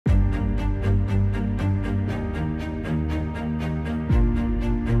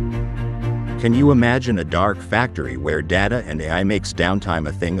Can you imagine a dark factory where data and AI makes downtime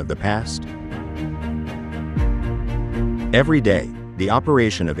a thing of the past? Every day, the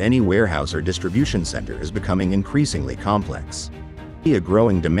operation of any warehouse or distribution center is becoming increasingly complex. A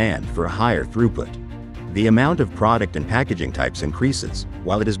growing demand for a higher throughput. The amount of product and packaging types increases,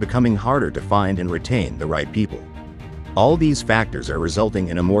 while it is becoming harder to find and retain the right people. All these factors are resulting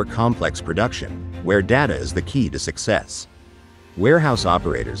in a more complex production, where data is the key to success. Warehouse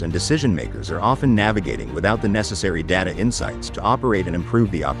operators and decision makers are often navigating without the necessary data insights to operate and improve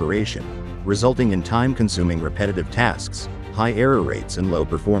the operation, resulting in time-consuming repetitive tasks, high error rates, and low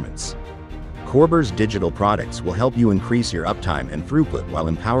performance. Körber's digital products will help you increase your uptime and throughput while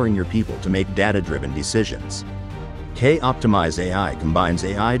empowering your people to make data-driven decisions. Optimize AI combines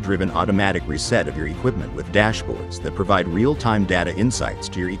AI-driven automatic reset of your equipment with dashboards that provide real-time data insights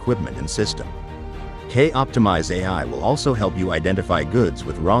to your equipment and system. Optimize AI will also help you identify goods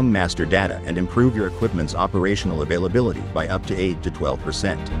with wrong master data and improve your equipment's operational availability by up to 8 to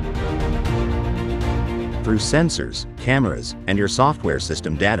 12%. Through sensors, cameras, and your software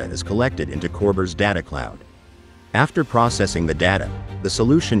system, data is collected into Körber's data cloud. After processing the data, the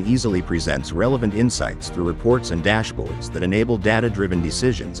solution easily presents relevant insights through reports and dashboards that enable data-driven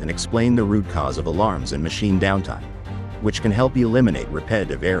decisions and explain the root cause of alarms and machine downtime, which can help you eliminate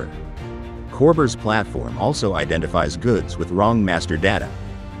repetitive error. Körber's platform also identifies goods with wrong master data,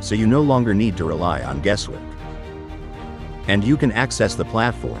 so you no longer need to rely on guesswork. And you can access the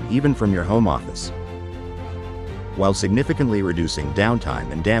platform even from your home office, while significantly reducing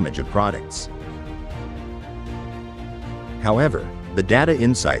downtime and damage of products. However, the data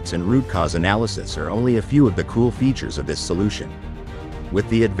insights and root cause analysis are only a few of the cool features of this solution. With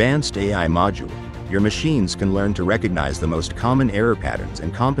the advanced AI module, your machines can learn to recognize the most common error patterns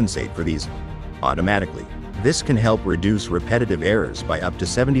and compensate for these automatically. This can help reduce repetitive errors by up to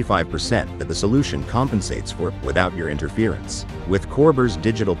 75% that the solution compensates for without your interference. With Körber's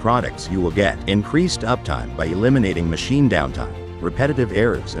digital products, you will get increased uptime by eliminating machine downtime, repetitive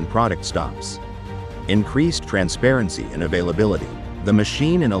errors, and product stops. Increased transparency and availability. The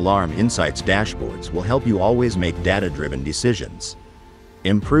Machine and Alarm Insights dashboards will help you always make data-driven decisions.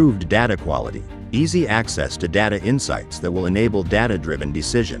 Improved data quality. Easy access to data insights that will enable data-driven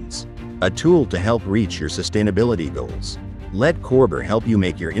decisions. A tool to help reach your sustainability goals. Let Körber help you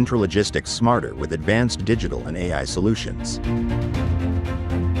make your intralogistics smarter with advanced digital and AI solutions.